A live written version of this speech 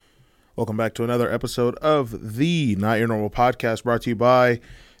Welcome back to another episode of the Not Your Normal Podcast, brought to you by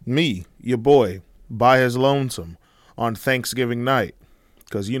me, your boy, by his lonesome, on Thanksgiving night.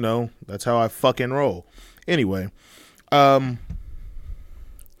 Because, you know, that's how I fucking roll. Anyway, I'd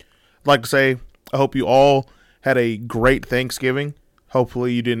like to say, I hope you all had a great Thanksgiving.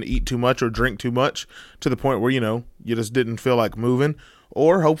 Hopefully you didn't eat too much or drink too much to the point where, you just didn't feel like moving.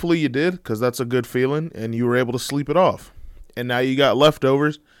 Or hopefully you did, because that's a good feeling, and you were able to sleep it off. And now you got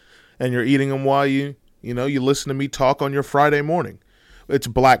leftovers, and you're eating them while you listen to me talk on your Friday morning. It's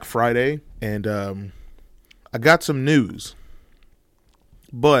Black Friday, and I got some news,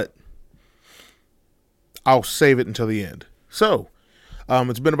 but I'll save it until the end. So,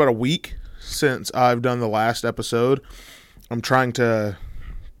 it's been about a week since I've done the last episode. I'm trying to,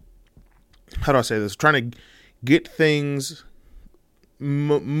 how do I say this? Trying to get things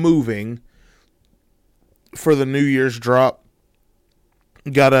moving for the New Year's drop.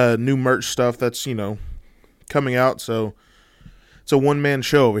 Got a new merch stuff that's, coming out. So it's a one-man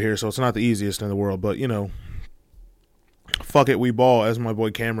show over here, so it's not the easiest in the world. But, fuck it, we ball, as my boy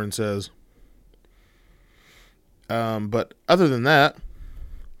Cameron says. But other than that,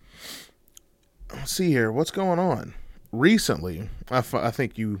 let's see here. What's going on? Recently, I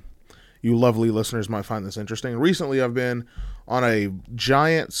think you lovely listeners might find this interesting. Recently, I've been on a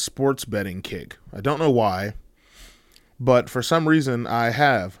giant sports betting kick. I don't know why, but for some reason I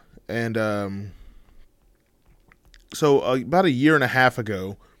have. And so about a year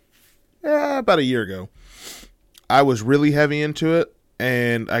ago, I was really heavy into it,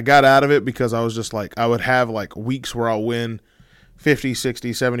 and I got out of it because I was just like, I would have like weeks where I'll win 50,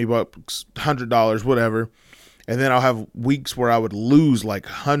 60, 70 bucks, $100, whatever. And then I'll have weeks where I would lose like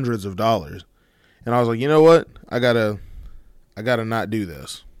hundreds of dollars. And I was like, you know what? I gotta not do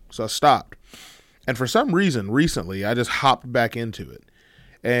this. So I stopped. And for some reason, recently, I just hopped back into it.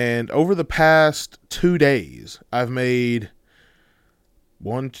 And over the past 2 days, I've made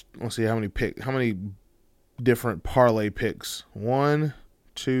let's see how many different parlay picks. 1,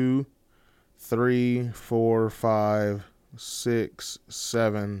 2, 3, 4, 5, 6,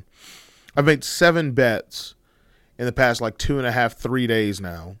 7. I've made 7 bets in the past like 2.5, 3 days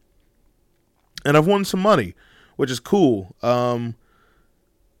now. And I've won some money, which is cool.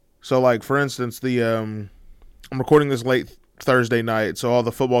 So, like, for instance, I'm recording this late Thursday night, so all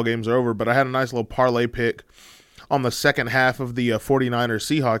the football games are over, but I had a nice little parlay pick on the second half of the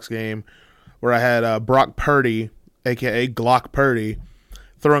 49ers-Seahawks game where I had Brock Purdy, a.k.a. Glock Purdy,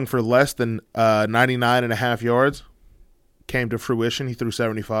 throwing for less than 99.5 yards. Came to fruition. He threw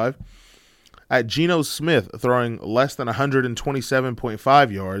 75. I had Geno Smith throwing less than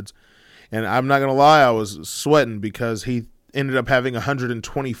 127.5 yards, and I'm not going to lie, I was sweating because he ended up having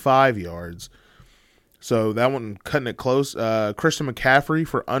 125 yards. So that one cutting it close. Christian McCaffrey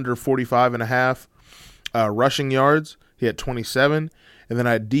for under 45.5 rushing yards. He had 27. And then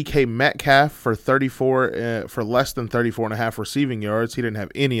I had DK Metcalf for 34 for less than 34.5 receiving yards. He didn't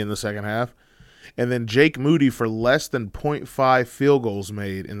have any in the second half. And then Jake Moody for less than 0.5 field goals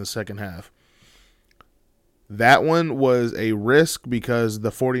made in the second half. That one was a risk because the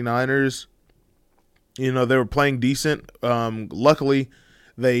 49ers, they were playing decent. Luckily,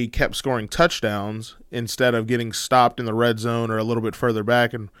 they kept scoring touchdowns instead of getting stopped in the red zone or a little bit further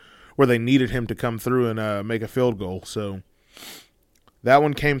back and where they needed him to come through and make a field goal. So that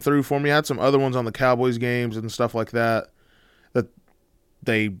one came through for me. I had some other ones on the Cowboys games and stuff like that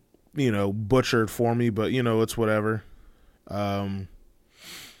they, butchered for me, but, it's whatever. And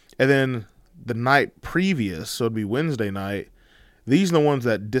then the night previous, so it'd be Wednesday night, these are the ones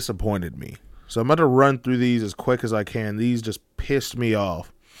that disappointed me. So I'm about to run through these as quick as I can. These just pissed me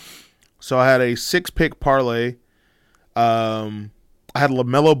off. So I had a 6-pick parlay. I had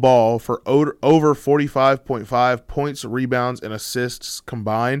LaMelo Ball for over 45.5 points, rebounds, and assists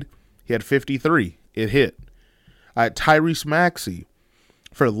combined. He had 53. It hit. I had Tyrese Maxey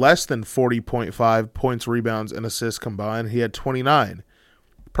for less than 40.5 points, rebounds, and assists combined. He had 29.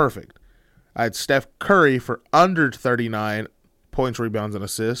 Perfect. I had Steph Curry for under 39 points, rebounds, and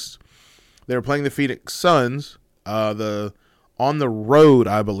assists. They were playing the Phoenix Suns, on the road,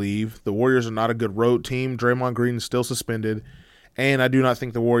 I believe. The Warriors are not a good road team. Draymond Green is still suspended, and I do not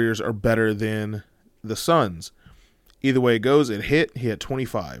think the Warriors are better than the Suns. Either way it goes, it hit. He had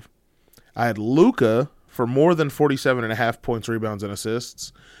 25. I had Luka for more than 47.5 points, rebounds, and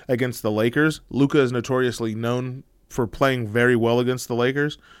assists against the Lakers. Luka is notoriously known for playing very well against the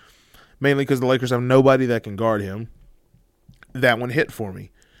Lakers, mainly because the Lakers have nobody that can guard him. That one hit for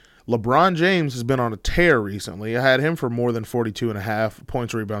me. LeBron James has been on a tear recently. I had him for more than 42.5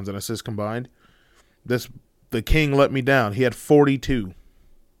 points, rebounds, and assists combined. The king let me down. He had 42.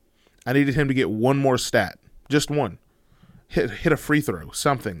 I needed him to get one more stat. Just one. Hit a free throw,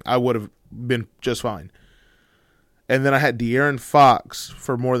 something. I would have been just fine. And then I had De'Aaron Fox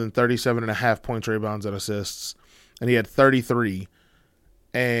for more than 37.5 points, rebounds, and assists. And he had 33.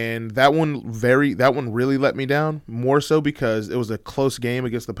 And that one really let me down, more so because it was a close game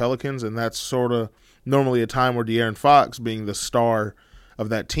against the Pelicans, and that's sort of normally a time where De'Aaron Fox, being the star of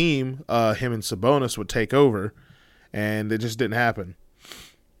that team, him and Sabonis would take over, and it just didn't happen.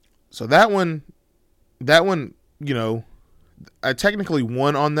 So that one, I technically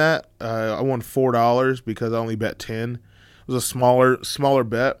won on that. I won $4 because I only bet 10. It was a smaller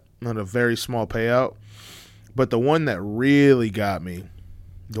bet and a very small payout. But the one that really got me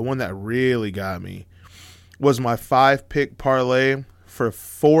was my 5-pick parlay for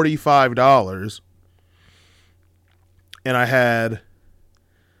 $45. And I had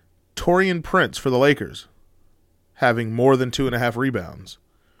Taurean Prince for the Lakers having more than 2.5 rebounds.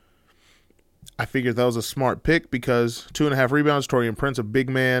 I figured that was a smart pick because 2.5 rebounds, Taurean Prince, a big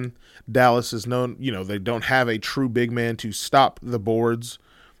man. Dallas is known, they don't have a true big man to stop the boards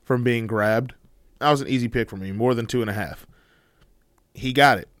from being grabbed. That was an easy pick for me, more than 2.5. He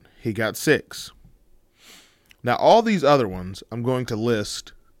got it. He got 6. Now, all these other ones I'm going to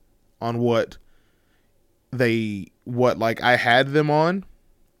list on what I had them on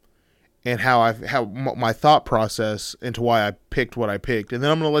and how my thought process into why I picked what I picked. And then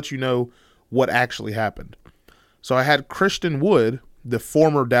I'm going to let you know what actually happened. So I had Christian Wood, the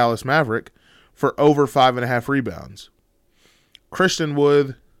former Dallas Maverick, for over 5.5 rebounds. Christian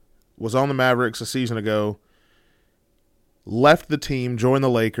Wood was on the Mavericks a season ago, left the team, joined the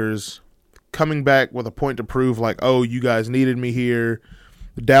Lakers, coming back with a point to prove, like, oh, you guys needed me here.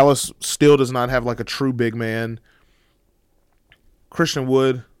 Dallas still does not have like a true big man. Christian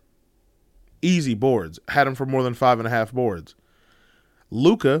Wood, easy boards. Had him for more than 5.5 boards.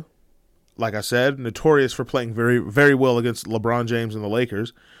 Luka, like I said, notorious for playing very, very well against LeBron James and the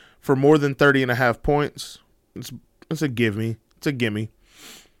Lakers, for more than 30.5 points. It's a gimme. It's a gimme.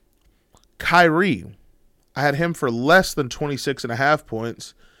 Kyrie, I had him for less than 26.5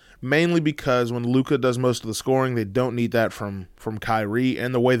 points, mainly because when Luka does most of the scoring, they don't need that from Kyrie,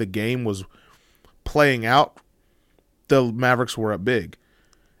 and the way the game was playing out, the Mavericks were up big.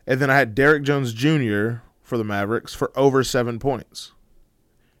 And then I had Derrick Jones Jr. for the Mavericks for over 7 points.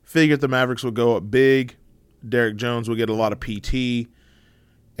 Figured the Mavericks would go up big. Derrick Jones would get a lot of PT,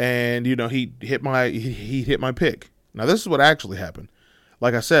 and he hit my pick. Now this is what actually happened.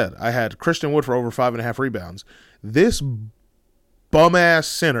 Like I said, I had Christian Wood for over 5.5 rebounds. This bum-ass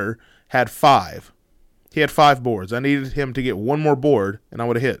center had 5. He had 5 boards. I needed him to get one more board, and I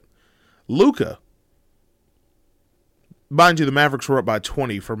would have hit. Luka. Mind you, the Mavericks were up by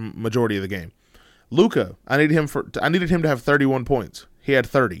 20 for majority of the game. Luka, I needed him to have 31 points. He had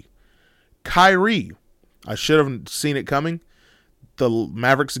 30. Kyrie, I should have seen it coming. The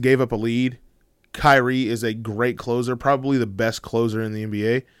Mavericks gave up a lead. Kyrie is a great closer, probably the best closer in the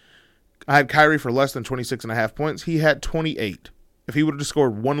NBA. I had Kyrie for less than 26.5 points. He had 28. If he would have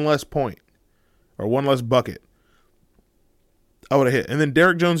scored one less point or one less bucket, I would have hit. And then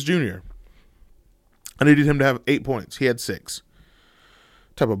Derrick Jones Jr., I needed him to have 8 points. He had 6.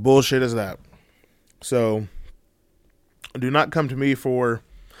 What type of bullshit is that? So, do not come to me for,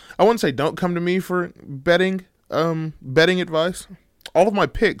 I wouldn't say don't come to me for betting advice. All of my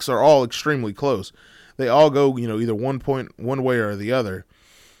picks are all extremely close. They all go, either 1 point one way or the other.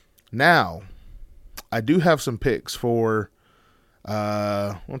 Now, I do have some picks for,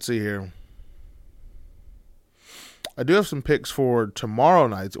 let's see here. I do have some picks for tomorrow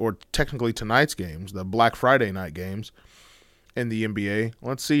night's, or technically tonight's games, the Black Friday night games in the NBA.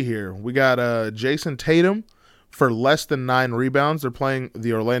 Let's see here. We got Jason Tatum for less than 9 rebounds. They're playing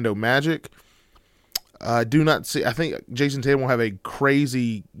the Orlando Magic. I think Jason Tatum will have a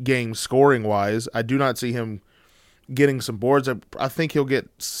crazy game scoring-wise. I do not see him getting some boards. I think he'll get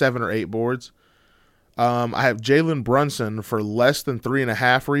 7 or 8 boards. I have Jalen Brunson for less than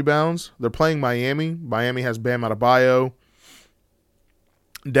 3.5 rebounds. They're playing Miami. Miami has Bam Adebayo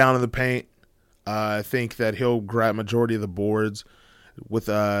down in the paint. I think that he'll grab majority of the boards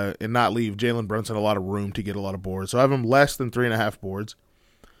and not leave Jalen Brunson a lot of room to get a lot of boards. So I have him less than 3.5 boards.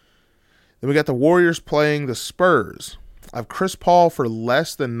 Then we got the Warriors playing the Spurs. I have Chris Paul for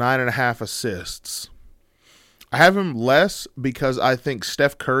less than 9.5 assists. I have him less because I think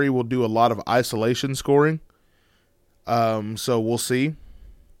Steph Curry will do a lot of isolation scoring. So we'll see.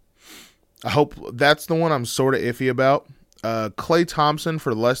 I hope that's the one I'm sort of iffy about. Klay Thompson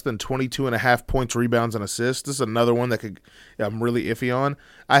for less than 22.5 points, rebounds, and assists. This is another one that I'm really iffy on.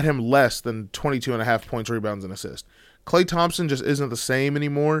 I had him less than 22.5 points, rebounds, and assists. Klay Thompson just isn't the same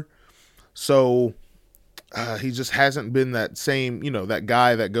anymore. So he just hasn't been that same, that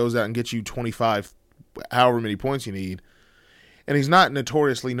guy that goes out and gets you 25, however many points you need. And he's not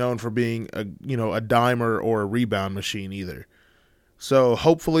notoriously known for being a dimer or a rebound machine either. So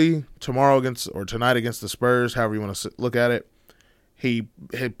hopefully tonight against the Spurs, however you want to look at it, he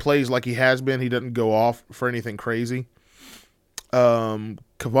plays like he has been. He doesn't go off for anything crazy. Kevon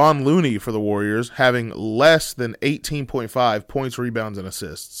Looney for the Warriors having less than 18.5 points, rebounds, and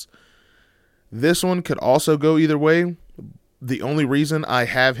assists. This one could also go either way. The only reason I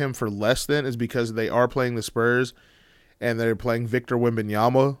have him for less than is because they are playing the Spurs and they're playing Victor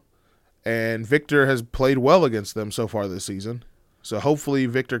Wembanyama, and Victor has played well against them so far this season. So hopefully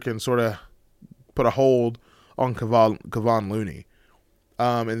Victor can sort of put a hold on Kevon Looney.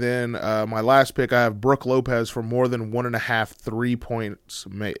 And then my last pick, I have Brook Lopez for more than 1.5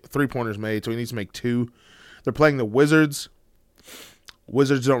 3-pointers made, so he needs to make 2. They're playing the Wizards.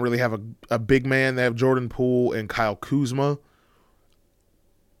 Wizards don't really have a big man. They have Jordan Poole and Kyle Kuzma.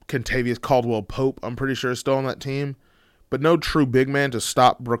 Kentavious Caldwell-Pope, I'm pretty sure, is still on that team. But no true big man to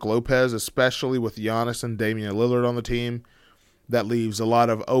stop Brook Lopez, especially with Giannis and Damian Lillard on the team. That leaves a lot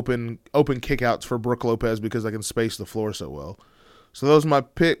of open kickouts for Brook Lopez because they can space the floor so well. So those are my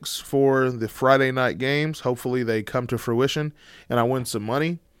picks for the Friday night games. Hopefully they come to fruition and I win some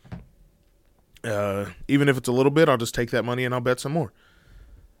money. Even if it's a little bit, I'll just take that money and I'll bet some more.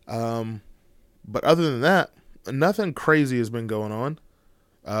 But other than that, nothing crazy has been going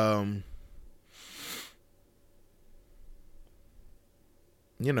on.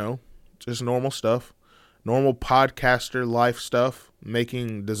 Just normal stuff, normal podcaster life stuff,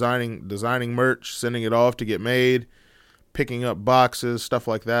 designing merch, sending it off to get made, picking up boxes, stuff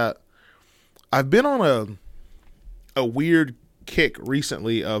like that. I've been on a weird kick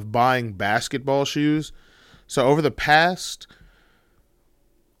recently of buying basketball shoes. So over the past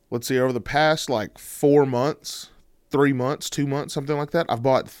like 4 months, 3 months, 2 months, something like that, I've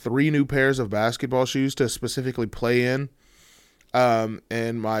bought 3 new pairs of basketball shoes to specifically play in.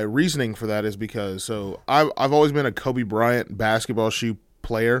 And my reasoning for that is because, I've always been a Kobe Bryant basketball shoe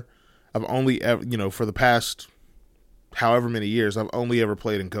player. I've only ever, for the past however many years, I've only ever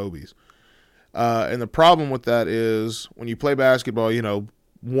played in Kobe's. And the problem with that is when you play basketball, 2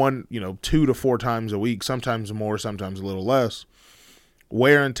 to 4 times a week, sometimes more, sometimes a little less,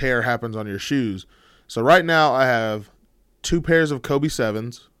 wear and tear happens on your shoes. So right now I have 2 pairs of Kobe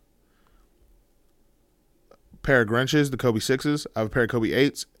 7s, pair of Grinches, the Kobe 6s. I have a pair of Kobe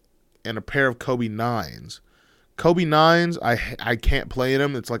 8s and a pair of Kobe 9s. Kobe 9s, I can't play in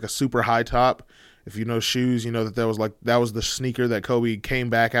them. It's like a super high top. If you know shoes, you know that was the sneaker that Kobe came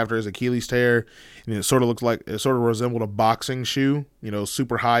back after his Achilles tear, and it sort of resembled a boxing shoe,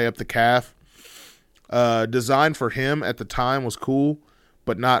 super high up the calf. Design for him at the time was cool,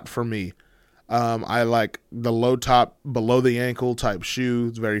 but not for me. I like the low top, below the ankle type shoe.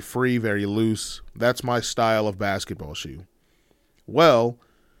 It's very free, very loose. That's my style of basketball shoe. Well,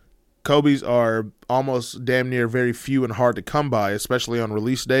 Kobe's are almost damn near very few and hard to come by, especially on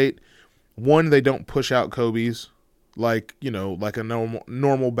release date. One, they don't push out Kobe's like a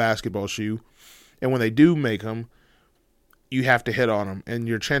normal basketball shoe. And when they do make them, you have to hit on them. And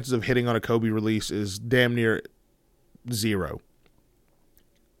your chances of hitting on a Kobe release is damn near 0.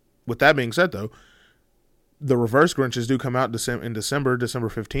 With that being said, though, the reverse Grinches do come out in December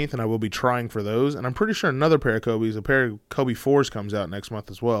 15th, and I will be trying for those. And I'm pretty sure another pair of Kobe's, a pair of Kobe 4s, comes out next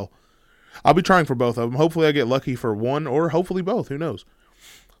month as well. I'll be trying for both of them. Hopefully I get lucky for one, or hopefully both. Who knows?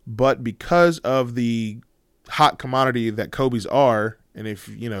 But because of the hot commodity that Kobe's are, and if,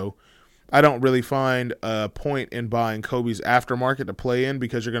 I don't really find a point in buying Kobe's aftermarket to play in,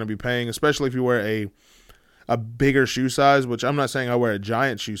 because you're going to be paying, especially if you wear a bigger shoe size, which I'm not saying I wear a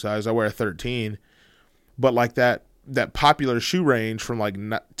giant shoe size. I wear a 13. But like that popular shoe range from like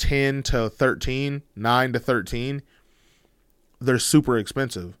 10 to 13, 9 to 13, they're super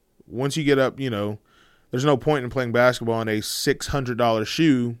expensive. Once you get up, there's no point in playing basketball in a $600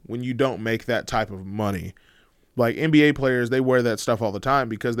 shoe when you don't make that type of money. Like NBA players, they wear that stuff all the time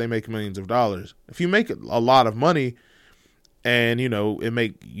because they make millions of dollars. If you make a lot of money and, you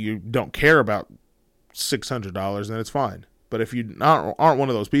don't care about $600, then it's fine. But if you aren't one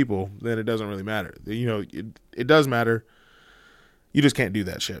of those people, then it doesn't really matter. It does matter. You just can't do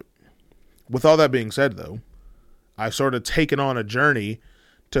that shit. With all that being said, though, I've sort of taken on a journey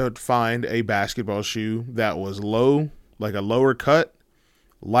to find a basketball shoe that was low, like a lower cut,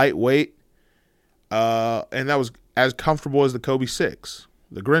 lightweight, and that was as comfortable as the Kobe 6,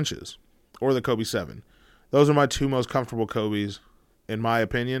 the Grinches, or the Kobe 7. Those are my 2 most comfortable Kobe's, in my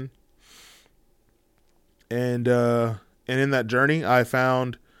opinion. And in that journey, I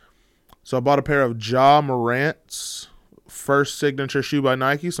found So I bought a pair of Ja Morant's first signature shoe by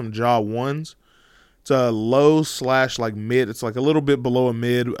Nike, some Ja 1s. It's a low / like mid. It's like a little bit below a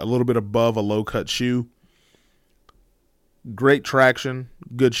mid, a little bit above a low cut shoe. Great traction,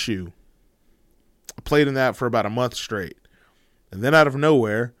 good shoe. I played in that for about a month straight. And then out of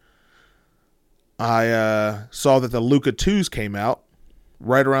nowhere, I saw that the Luka 2s came out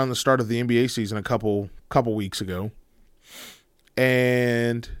right around the start of the NBA season a couple weeks ago.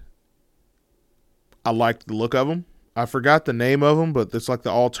 And I liked the look of them. I forgot the name of them, but it's like the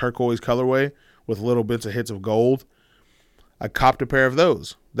all turquoise colorway with little bits of hits of gold. I copped a pair of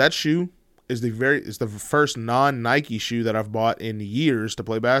those. That shoe is the first non-Nike shoe that I've bought in years to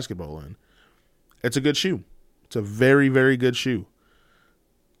play basketball in. It's a good shoe. It's a very, very good shoe.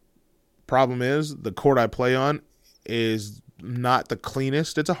 Problem is, the court I play on is not the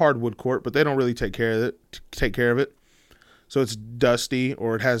cleanest. It's a hardwood court, but they don't really take care of it. So it's dusty,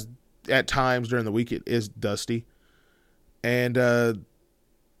 or it has at times during the week it is dusty. And I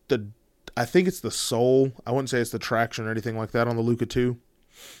think it's the sole. I wouldn't say it's the traction or anything like that on the Luka 2.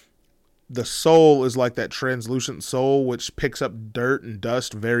 The sole is like that translucent sole, which picks up dirt and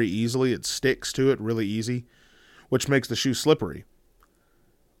dust very easily. It sticks to it really easy, which makes the shoe slippery.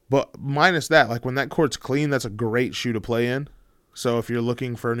 But minus that, like when that court's clean, that's a great shoe to play in. So if you're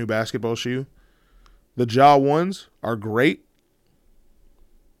looking for a new basketball shoe, the Ja 1s are great.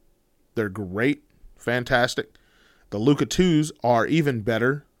 They're great. Fantastic. The Luka 2s are even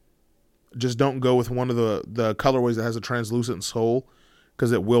better. Just don't go with one of the colorways that has a translucent sole,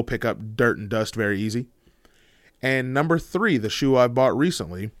 because it will pick up dirt and dust very easy. And number 3, the shoe I bought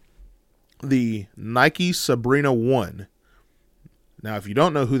recently, the Nike Sabrina 1. Now, if you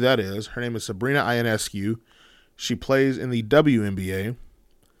don't know who that is, her name is Sabrina Ionescu. She plays in the WNBA.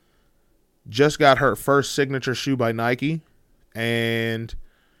 Just got her first signature shoe by Nike, and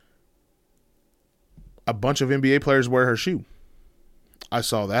a bunch of NBA players wear her shoe. I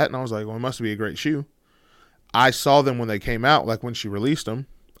saw that, and I was like, well, it must be a great shoe. I saw them when they came out, like when she released them.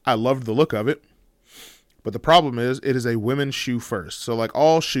 I loved the look of it. But the problem is, it is a women's shoe first. So, like,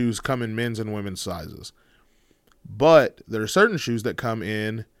 all shoes come in men's and women's sizes. But there are certain shoes that come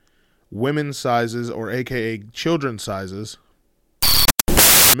in women's sizes, or AKA children's sizes,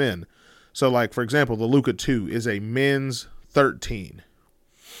 for men. So, like, for example, the Luka 2 is a men's 13.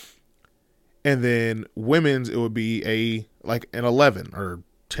 And then women's, it would be an 11 or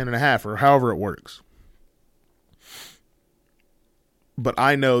 10.5 or however it works. But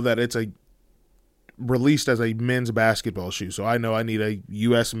I know that it's released as a men's basketball shoe. So I know I need a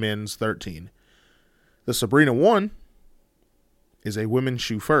U.S. men's 13. The Sabrina 1 is a women's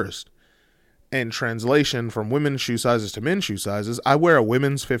shoe first. And translation from women's shoe sizes to men's shoe sizes, I wear a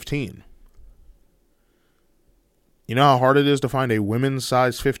women's 15. You know how hard it is to find a women's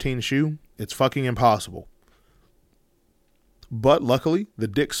size 15 shoe? It's fucking impossible. But luckily, the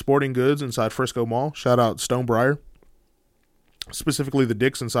Dick's Sporting Goods inside Frisco Mall, shout out Stonebriar, specifically the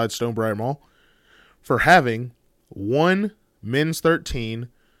Dick's inside Stonebriar Mall, for having one men's 13,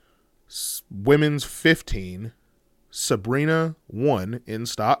 women's 15, Sabrina 1 in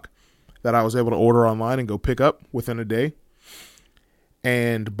stock that I was able to order online and go pick up within a day.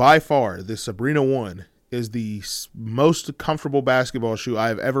 And by far, the Sabrina 1 is the most comfortable basketball shoe I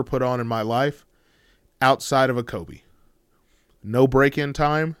have ever put on in my life outside of a Kobe. No break-in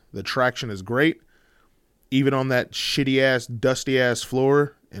time. The traction is great. Even on that shitty-ass, dusty-ass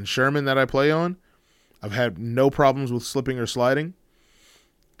floor in Sherman that I play on, I've had no problems with slipping or sliding.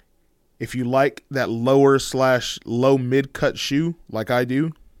 If you like that lower/low mid-cut shoe like I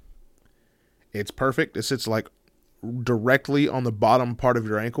do, it's perfect. It sits like directly on the bottom part of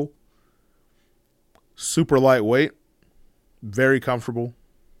your ankle. Super lightweight, very comfortable,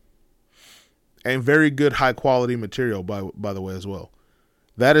 and very good high-quality material, by the way, as well.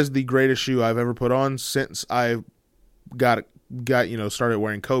 That is the greatest shoe I've ever put on since I started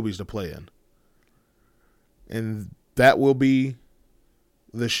wearing Kobe's to play in. And that will be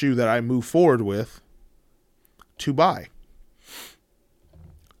the shoe that I move forward with to buy.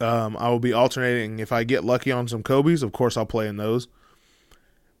 I will be alternating. If I get lucky on some Kobe's, of course I'll play in those.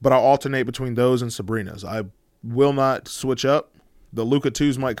 But I'll alternate between those and Sabrina's. I will not switch up. The Luka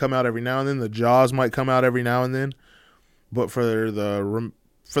 2s might come out every now and then. The Jaws might come out every now and then. But for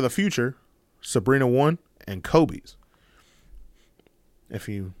the future, Sabrina 1 and Kobe's. If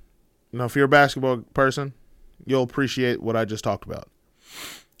you're a basketball person, you'll appreciate what I just talked about.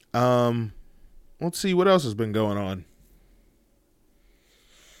 Let's see what else has been going on.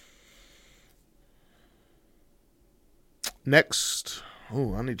 Next,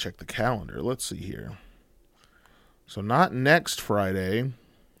 I need to check the calendar. Let's see here. So not next Friday,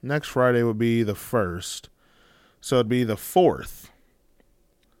 Next Friday would be the 1st. So it'd be the 4th.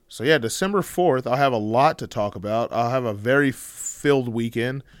 So yeah, December 4th, I'll have a lot to talk about. I'll have a very filled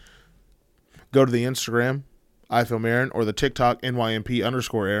weekend. Go to the Instagram, iFilm Aaron, or the TikTok,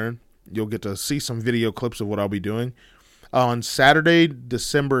 NYNP_Aaron. You'll get to see some video clips of what I'll be doing. On Saturday,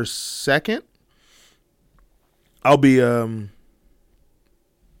 December 2nd, I'll be let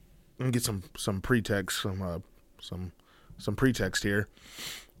me get some pretext, some pretext here.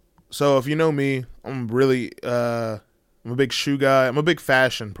 So if you know me, I'm really I'm a big shoe guy. I'm a big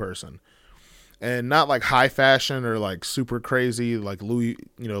fashion person. And not like high fashion or like super crazy like Louis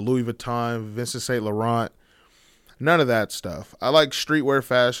Vuitton, Vincent Saint Laurent. None of that stuff. I like streetwear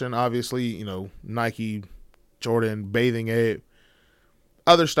fashion, obviously, Nike, Jordan, Bathing Ape,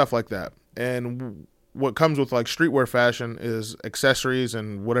 other stuff like that. And what comes with like streetwear fashion is accessories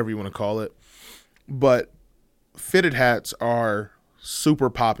and whatever you want to call it. But fitted hats are super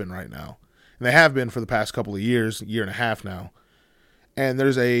popping right now. And they have been for the past couple of years, year and a half now. And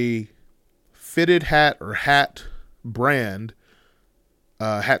there's a fitted hat or hat brand,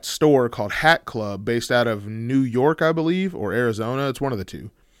 hat store called Hat Club based out of New York, I believe, or Arizona. It's one of the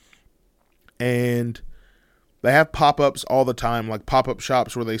two. And they have pop-ups all the time, like pop-up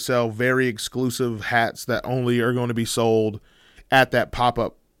shops where they sell very exclusive hats that only are going to be sold at that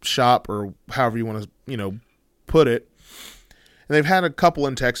pop-up shop or however you want to, put it. And they've had a couple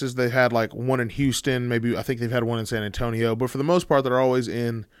in Texas. They've had like one in Houston. Maybe I think they've had one in San Antonio. But for the most part, they're always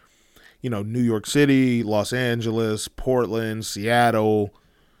in, New York City, Los Angeles, Portland, Seattle,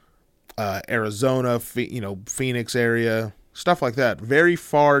 Arizona, Phoenix area, stuff like that. Very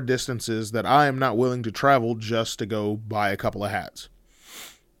far distances that I am not willing to travel just to go buy a couple of hats.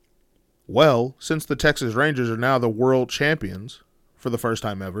 Well, since the Texas Rangers are now the world champions for the first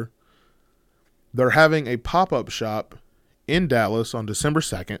time ever, they're having a pop-up shop in Dallas on December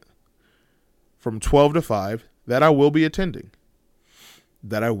 2nd from 12 to 5 that I will be attending,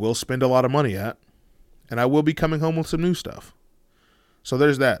 that I will spend a lot of money at, and I will be coming home with some new stuff. So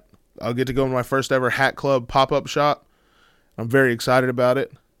there's that. I'll get to go to my first ever Hat Club pop-up shop. I'm very excited about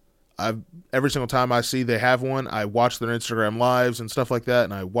it. Every single time I see they have one, I watch their Instagram lives and stuff like that,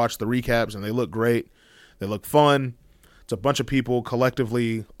 and I watch the recaps, and they look great. They look fun. It's a bunch of people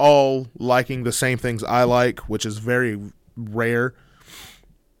collectively all liking the same things I like, which is very rare.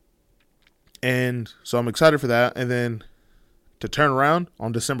 And so I'm excited for that. And then to turn around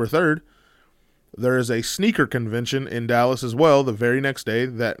on December 3rd, there is a sneaker convention in Dallas as well the very next day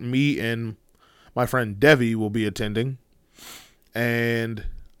that me and my friend Devi will be attending. And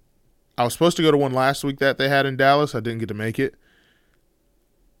I was supposed to go to one last week that they had in Dallas. I didn't get to make it.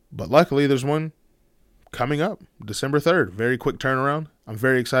 But luckily, there's one coming up December 3rd. Very quick turnaround. I'm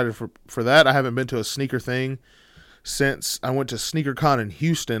very excited for that. I haven't been to a sneaker thing since I went to SneakerCon in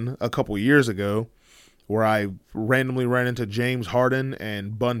Houston a couple years ago, where I randomly ran into James Harden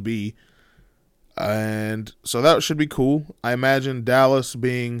and Bun B. And so that should be cool. I imagine Dallas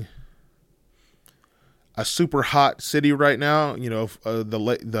being a super hot city right now.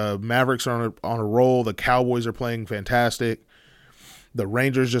 The Mavericks are on a roll. The Cowboys are playing fantastic. The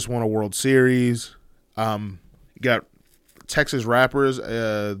Rangers just won a World Series. You got Texas rappers,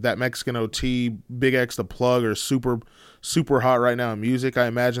 that Mexican OT, Big X the Plug are super, super hot right now in music. I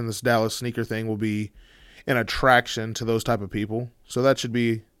imagine this Dallas sneaker thing will be an attraction to those type of people. So that should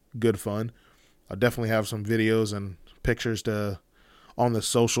be good fun. I'll definitely have some videos and pictures on the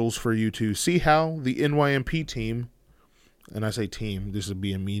socials for you to see how the NYNP team, and I say team, this would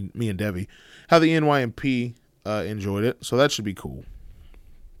be me and Debbie, how the NYNP enjoyed it. So that should be cool.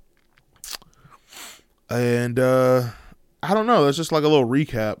 And I don't know. That's just like a little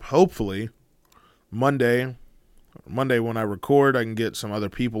recap. Hopefully, Monday when I record, I can get some other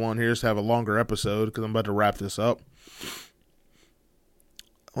people on here to have a longer episode because I'm about to wrap this up.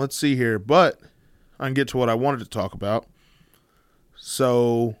 Let's see here. But I can get to what I wanted to talk about.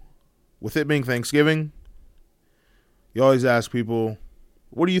 So, with it being Thanksgiving, you always ask people,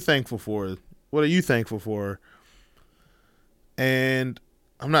 what are you thankful for? What are you thankful for? And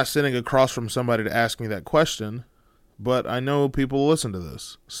I'm not sitting across from somebody to ask me that question, but I know people listen to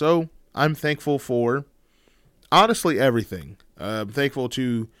this. So I'm thankful for, honestly, everything. I'm thankful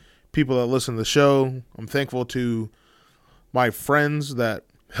to people that listen to the show. I'm thankful to my friends that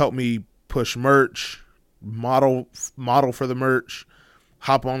help me push merch, model for the merch,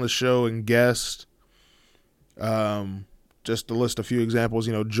 hop on the show and guest. Just to list a few examples,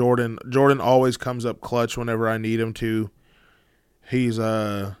 Jordan always comes up clutch whenever I need him to. He's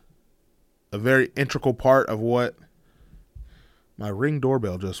a very integral part of what my Ring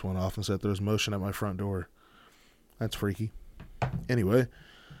doorbell just went off and said there's motion at my front door. That's freaky. Anyway,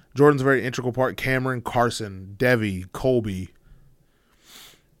 Jordan's a very integral part. Cameron, Carson, Devi, Colby,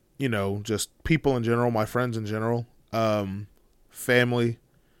 just people in general, my friends in general, family,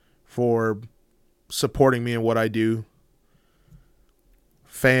 for supporting me in what I do.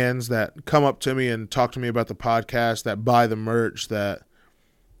 Fans that come up to me and talk to me about the podcast, that buy the merch, that,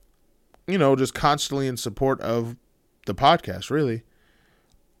 just constantly in support of the podcast, really.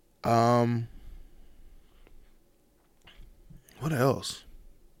 What else?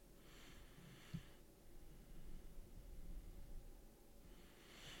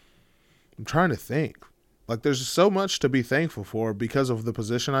 I'm trying to think. Like, there's so much to be thankful for because of the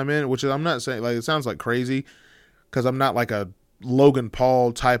position I'm in, which is, I'm not saying, like, it sounds like crazy because I'm not like a Logan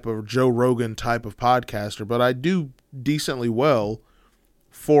Paul type of Joe Rogan type of podcaster, but I do decently well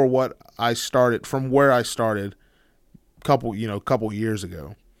for what I started, from where I started couple years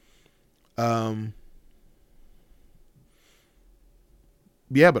ago. Yeah,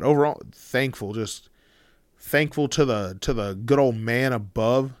 but overall thankful to the good old man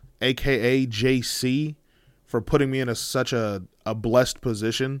above, aka JC, for putting me in such a blessed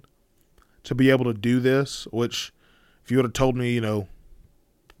position to be able to do this, which if you would have told me,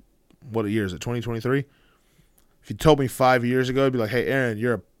 what year is it, 2023? If you told me 5 years ago, I'd be like, hey, Aaron,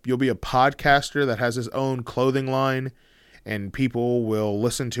 you'll be a podcaster that has his own clothing line and people will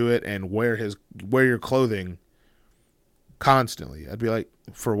listen to it and wear your clothing constantly. I'd be like,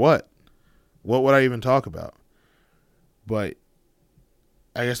 for what? What would I even talk about? But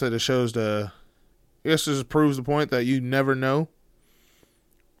I guess that just proves the point that you never know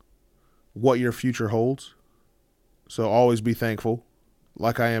what your future holds. So always be thankful,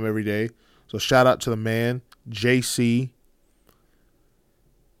 like I am every day. So shout out to the man, JC,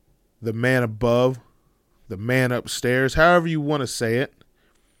 the man above, the man upstairs, however you want to say it,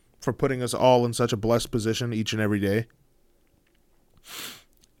 for putting us all in such a blessed position each and every day.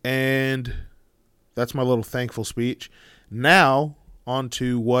 And that's my little thankful speech. Now, on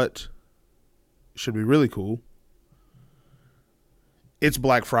to what should be really cool. It's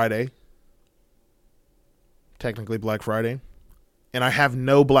Black Friday. Technically Black Friday. And I have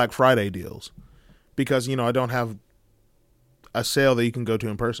no Black Friday deals because, I don't have a sale that you can go to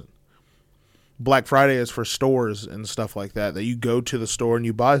in person. Black Friday is for stores and stuff like that you go to the store and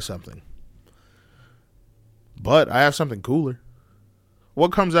you buy something. But I have something cooler.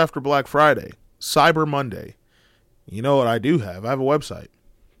 What comes after Black Friday? Cyber Monday. You know what I do have? I have a website.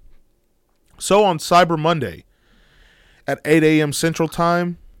 So on Cyber Monday at 8 a.m. Central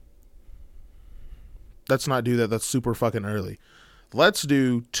Time, let's not do that. That's super fucking early. Let's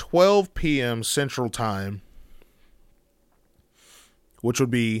do 12 p.m. Central Time, which would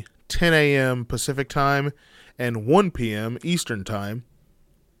be 10 a.m. Pacific Time and 1 p.m. Eastern Time.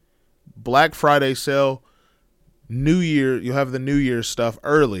 Black Friday sale. New Year, you'll have the New Year's stuff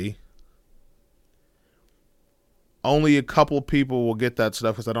early. Only a couple people will get that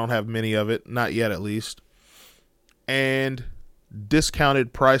stuff because I don't have many of it. Not yet, at least. And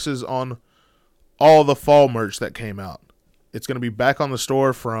discounted prices on all the fall merch that came out. It's going to be back on the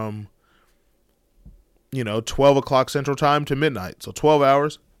store from, 12 o'clock Central Time to midnight. So 12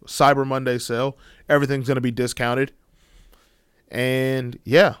 hours, Cyber Monday sale. Everything's going to be discounted. And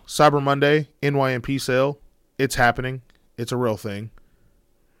yeah, Cyber Monday, NYNP sale. It's happening. It's a real thing.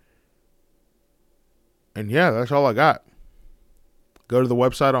 And yeah, that's all I got. Go to the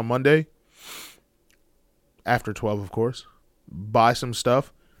website on Monday. After 12, of course. Buy some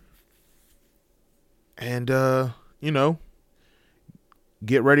stuff. And,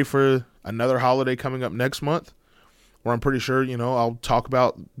 get ready for another holiday coming up next month. Where I'm pretty sure, I'll talk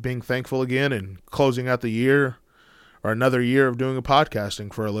about being thankful again and closing out the year. Or another year of doing a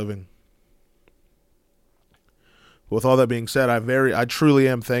podcasting for a living. With all that being said, I truly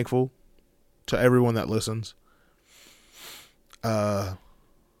am thankful to everyone that listens. Hope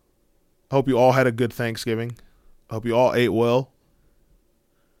you all had a good Thanksgiving. Hope you all ate well.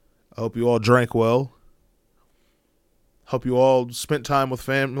 I hope you all drank well. Hope you all spent time with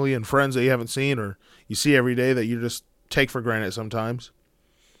family and friends that you haven't seen or you see every day that you just take for granted sometimes.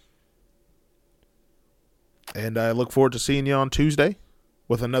 And I look forward to seeing you on Tuesday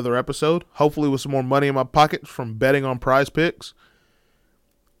with another episode. Hopefully with some more money in my pocket from betting on Prize Picks.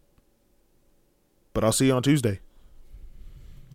 But I'll see you on Tuesday.